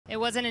It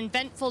was an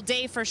eventful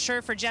day for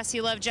sure for Jesse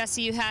Love.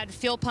 Jesse, you had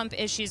fuel pump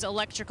issues,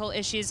 electrical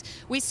issues.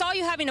 We saw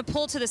you having to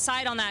pull to the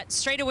side on that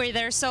straightaway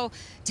there. So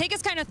take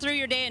us kind of through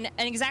your day and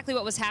exactly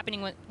what was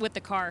happening with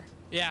the car.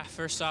 Yeah,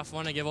 first off, I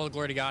want to give all the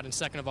glory to God, and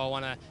second of all, I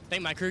want to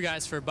thank my crew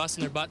guys for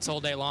busting their butts all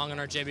day long on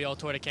our JBL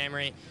Toyota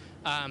Camry.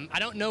 I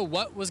don't know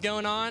what was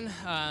going on,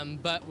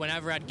 but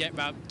whenever I'd get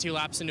about 2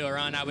 laps into a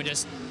run, I would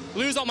just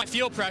lose all my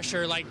fuel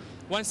pressure. Like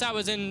once I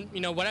was in,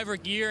 whatever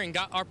gear and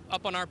got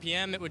up on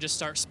RPM, it would just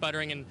start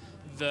sputtering, and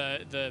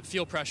the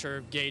fuel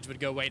pressure gauge would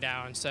go way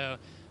down. So,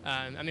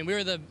 I mean, we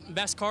were the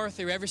best car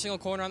through every single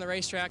corner on the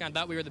racetrack. I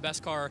thought we were the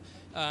best car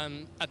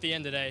at the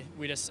end today.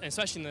 We just,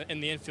 especially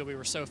in the infield, we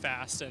were so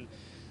fast. And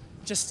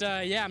just,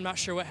 yeah, I'm not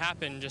sure what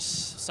happened.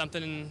 Just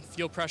something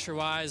fuel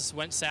pressure-wise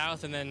went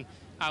south, and then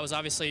I was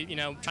obviously,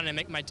 trying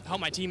to help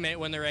my teammate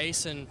win the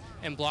race and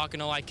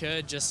blocking all I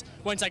could. Just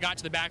once I got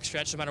to the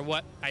backstretch, no matter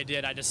what I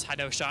did, I just had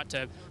no shot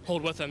to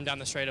hold with them down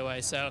the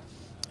straightaway. So,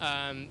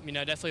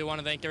 definitely want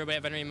to thank everybody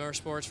at Veterinary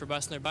Motorsports for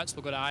busting their butts.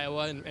 We'll go to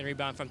Iowa and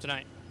rebound from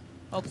tonight.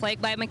 Well,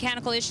 plagued by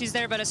mechanical issues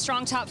there, but a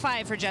strong top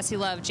 5 for Jesse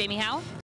Love. Jamie Howe?